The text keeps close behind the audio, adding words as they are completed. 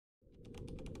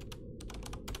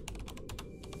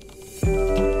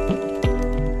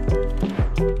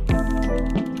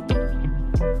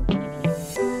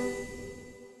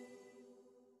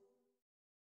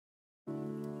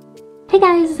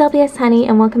LpsHoney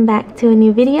and welcome back to a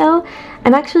new video.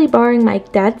 I'm actually borrowing my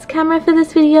dad's camera for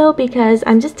this video because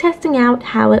I'm just testing out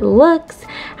how it looks,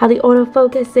 how the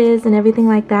autofocus is and everything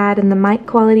like that, and the mic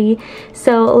quality.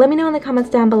 So let me know in the comments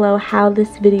down below how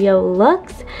this video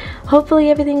looks. Hopefully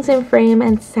everything's in frame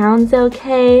and sounds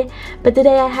okay. But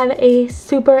today I have a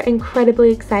super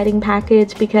incredibly exciting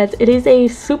package because it is a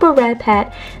super rare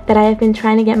pet that I have been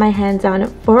trying to get my hands on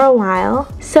for a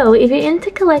while. So if you're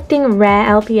into collecting rare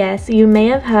LPS, you may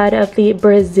have heard of the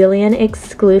Brazilian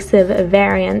exclusive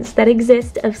variants that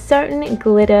exist of certain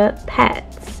glitter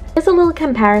pets. There's a little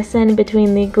comparison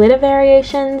between the glitter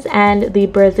variations and the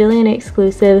Brazilian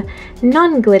exclusive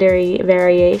non-glittery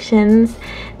variations.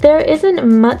 There isn't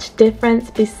much difference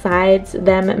besides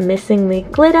them missing the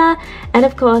glitter and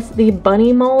of course the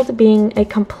bunny mold being a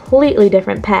completely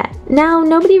different pet. Now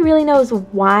nobody really knows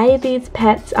why these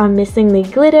pets are missing the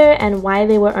glitter and why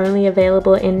they were only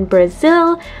available in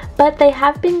Brazil, but they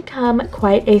have become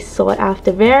quite a sought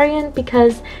after variant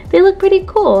because they look pretty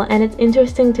cool and it's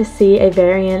interesting to see a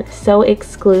variant so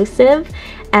exclusive.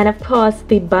 And of course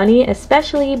the bunny,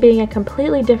 especially being a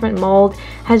completely different mold,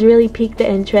 has really piqued the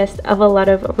interest of a lot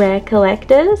of rare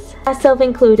collectors, myself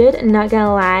included, not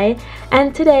gonna lie.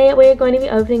 And today we're going to be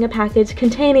opening a package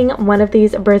containing one of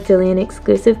these Brazilian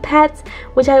exclusive pets,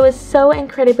 which I was so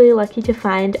incredibly lucky to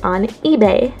find on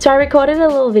eBay. So I recorded a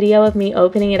little video of me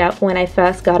opening it up when I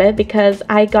first got it because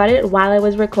I got it while I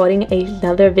was recording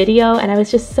another video and I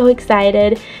was just so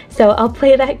excited. So I'll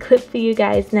play that clip for you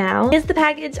guys now. Here's the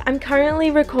package. I'm currently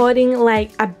recording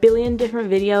like a billion different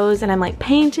videos and I'm like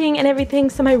painting and everything,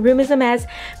 so my room is a mess,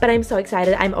 but I'm so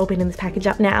excited. I'm opening this package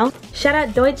up now. Shout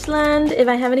out Deutschland. If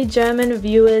I have any German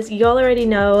viewers, you all already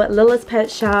know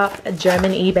LpsHoney,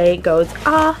 German eBay goes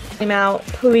off. Get him out,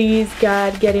 please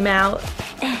God, get him out.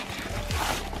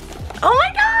 Oh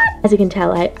my god! As you can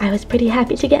tell, I was pretty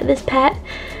happy to get this pet.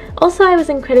 Also, I was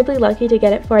incredibly lucky to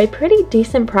get it for a pretty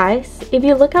decent price. If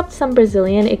you look up some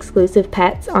Brazilian exclusive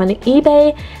pets on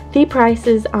eBay, the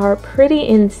prices are pretty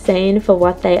insane for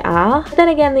what they are. But then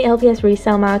again, the LPS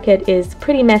resale market is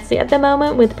pretty messy at the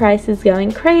moment with prices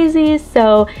going crazy,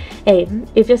 so hey,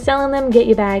 if you're selling them, get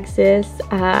your bag, sis.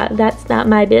 That's not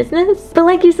my business. But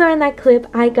like you saw in that clip,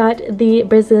 I got the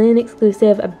Brazilian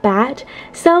exclusive bat.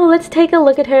 So let's take a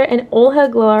look at her in all her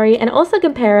glory and also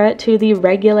compare her to the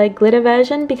regular glitter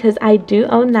version because I do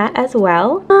own that as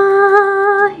well.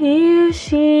 Ah, here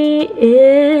she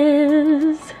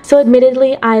is. So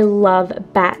admittedly, I love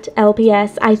Bat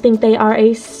LPS. I think they are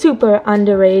a super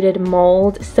underrated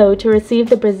mold. So to receive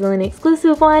the Brazilian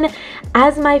exclusive one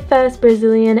as my first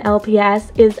Brazilian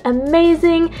LPS is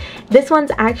amazing. This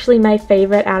one's actually my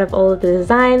favorite out of all of the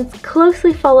designs,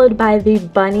 closely followed by the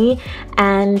bunny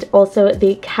and also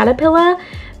the caterpillar.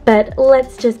 But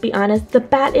let's just be honest, the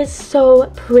bat is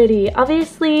so pretty.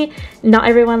 Obviously, not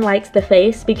everyone likes the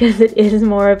face because it is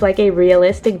more of like a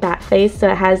realistic bat face,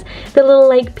 so it has the little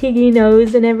like piggy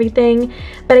nose and everything.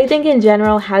 But I think in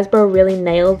general, Hasbro really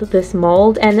nailed this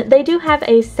mold, and they do have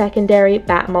a secondary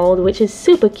bat mold, which is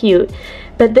super cute.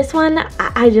 But this one,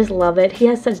 I just love it. He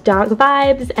has such dark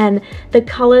vibes and the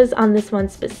colors on this one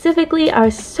specifically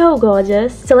are so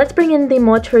gorgeous. So let's bring in the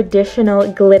more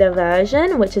traditional glitter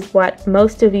version, which is what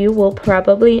most of you will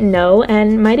probably know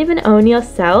and might even own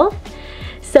yourself.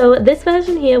 So this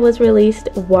version here was released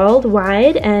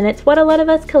worldwide and it's what a lot of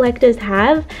us collectors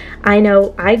have. I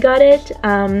know I got it.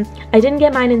 I didn't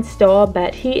get mine in store,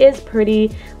 but he is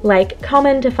pretty like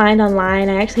common to find online.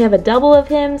 I actually have a double of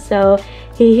him, so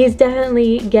he's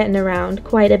definitely getting around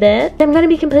quite a bit. I'm gonna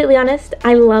be completely honest,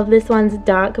 I love this one's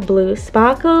dark blue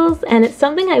sparkles and it's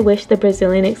something I wish the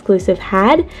Brazilian exclusive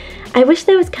had. I wish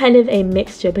there was kind of a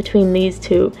mixture between these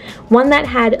two. One that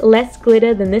had less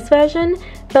glitter than this version,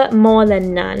 but more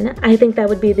than none. I think that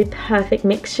would be the perfect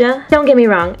mixture. Don't get me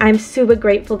wrong, I'm super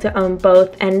grateful to own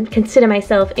both and consider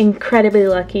myself incredibly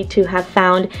lucky to have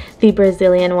found the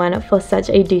Brazilian one for such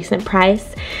a decent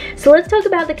price. So let's talk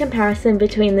about the comparison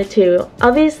between the two.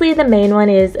 Obviously the main one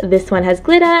is this one has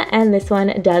glitter and this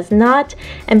one does not,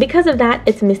 and because of that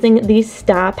it's missing the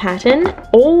star pattern.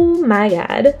 Oh my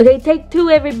god. Okay, take two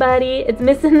everybody. It's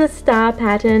missing the star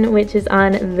pattern, which is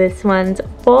on this one's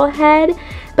forehead.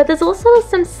 But there's also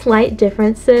some slight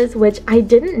differences which I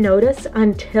didn't notice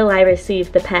until I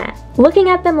received the pet. Looking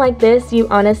at them like this, you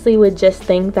honestly would just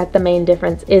think that the main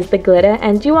difference is the glitter,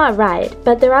 and you are right,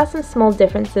 but there are some small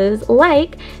differences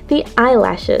like the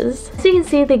eyelashes. So you can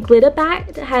see the glitter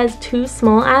bat has two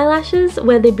small eyelashes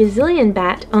where the Brazilian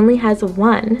bat only has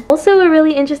one. Also a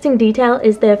really interesting detail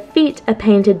is their feet are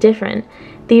painted different.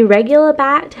 The regular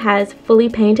bat has fully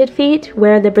painted feet,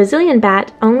 where the Brazilian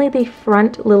bat, only the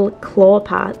front little claw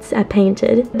parts are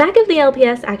painted. The back of the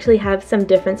LPS actually have some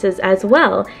differences as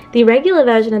well. The regular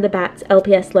version of the bat's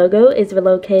LPS logo is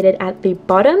located at the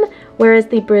bottom, whereas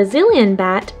the Brazilian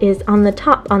bat is on the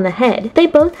top on the head. They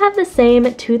both have the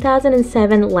same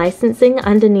 2007 licensing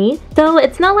underneath, so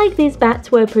it's not like these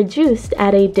bats were produced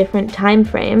at a different time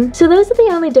frame. So those are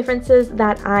the only differences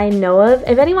that I know of.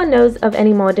 If anyone knows of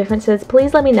any more differences,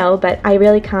 please let me know, but I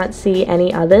really can't see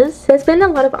any others. There's been a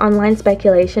lot of online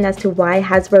speculation as to why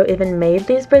Hasbro even made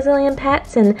these Brazilian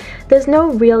pets, and there's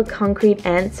no real concrete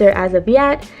answer as of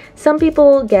yet. Some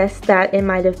people guess that it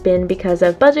might have been because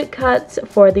of budget cuts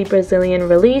for the Brazilian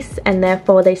release, and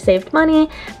therefore they saved money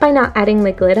by not adding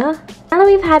the glitter. Now that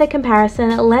we've had a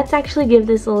comparison, let's actually give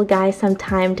this little guy some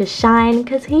time to shine,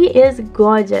 because he is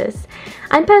gorgeous.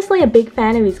 I'm personally a big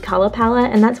fan of his color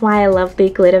palette, and that's why I love the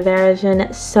glitter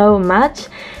version so much.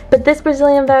 But this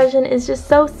Brazilian version is just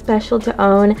so special to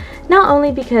own, not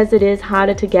only because it is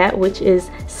harder to get, which is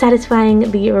satisfying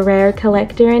the rare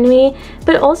collector in me,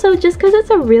 but also just because it's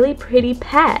a really pretty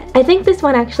pet. I think this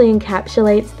one actually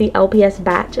encapsulates the LPS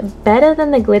batch better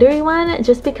than the glittery one,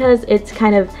 just because it's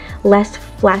kind of less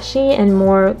flashy and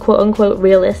more quote-unquote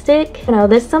realistic. You know,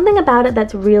 there's something about it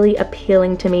that's really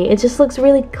appealing to me. It just looks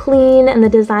really clean and the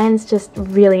design's just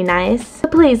really nice. So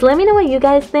please let me know what you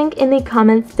guys think in the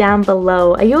comments down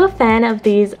below. Are you a fan of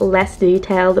these less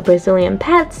detailed Brazilian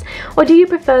pets, or do you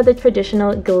prefer the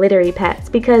traditional glittery pets?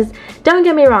 Because don't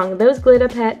get me wrong, those glitter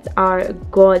pets are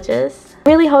gorgeous.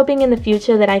 I'm really hoping in the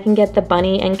future that I can get the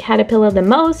bunny and caterpillar the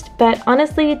most, but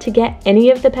honestly, to get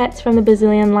any of the pets from the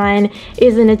Brazilian line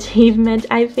is an achievement,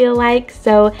 I feel like,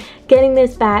 so getting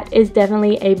this bat is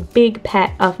definitely a big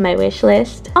pet off my wish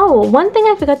list. Oh, one thing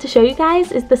I forgot to show you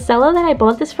guys is the seller that I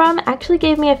bought this from actually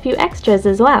gave me a few extras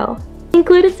as well. He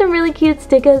included some really cute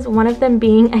stickers, one of them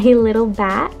being a little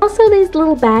bat. Also these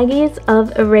little baggies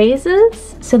of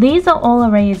erasers. So these are all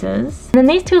erasers. And then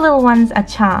these two little ones are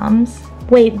charms.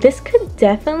 Wait, this could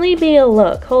definitely be a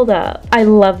look. Hold up. I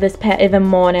love this pet even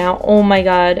more now. Oh my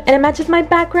god. And it matches my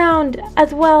background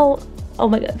as well. Oh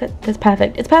my god, that's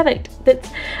perfect. It's perfect.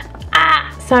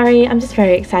 Sorry, I'm just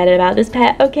very excited about this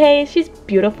pet. Okay, she's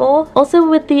beautiful. Also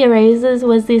with the erasers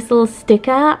was this little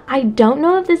sticker. I don't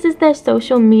know if this is their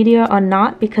social media or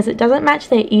not because it doesn't match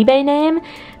their eBay name.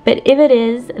 But if it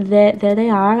is, there they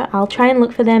are. I'll try and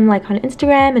look for them like on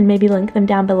Instagram and maybe link them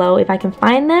down below if I can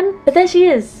find them. But there she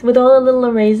is with all the little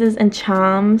erasers and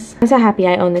charms. I'm so happy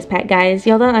I own this pet, guys.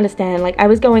 Y'all don't understand. Like, I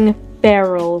was going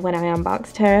feral when I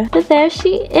unboxed her. But there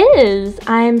she is.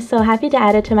 I'm so happy to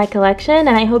add her to my collection, and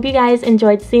I hope you guys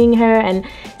enjoyed seeing her and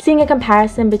seeing a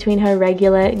comparison between her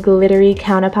regular glittery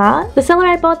counterpart. The seller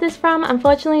I bought this from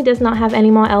unfortunately does not have any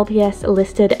more LPS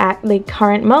listed at the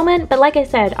current moment, but like I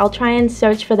said, I'll try and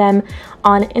search for them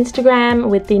on Instagram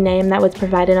with the name that was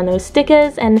provided on those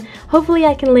stickers, and hopefully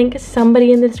I can link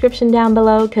somebody in the description down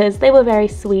below because they were very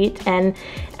sweet. And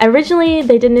originally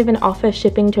they didn't even offer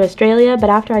shipping to Australia, but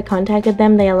after I contacted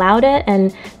them they allowed it,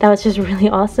 and that was just really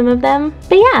awesome of them.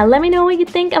 But yeah, let me know what you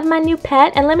think of my new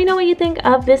pet, and let me know what you think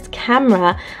of this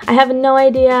camera. I have no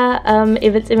idea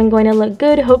if it's even going to look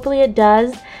good. Hopefully it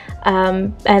does.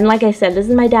 And like I said, this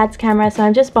is my dad's camera, so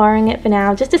I'm just borrowing it for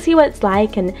now just to see what it's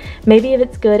like, and maybe if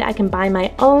it's good I can buy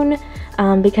my own,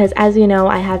 because as you know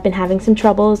I have been having some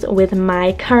troubles with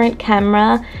my current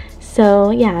camera.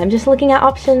 So yeah, I'm just looking at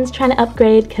options, trying to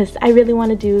upgrade, because I really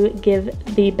want to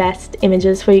give the best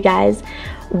images for you guys.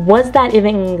 Was that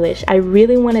even English? I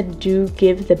really want to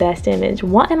give the best image.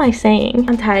 What am I saying?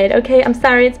 I'm tired. Okay, I'm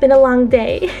sorry, it's been a long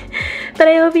day. But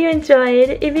I hope you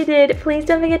enjoyed. If you did, please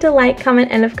don't forget to like,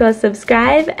 comment, and of course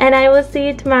subscribe. And I will see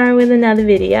you tomorrow with another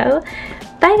video.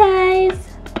 Bye guys!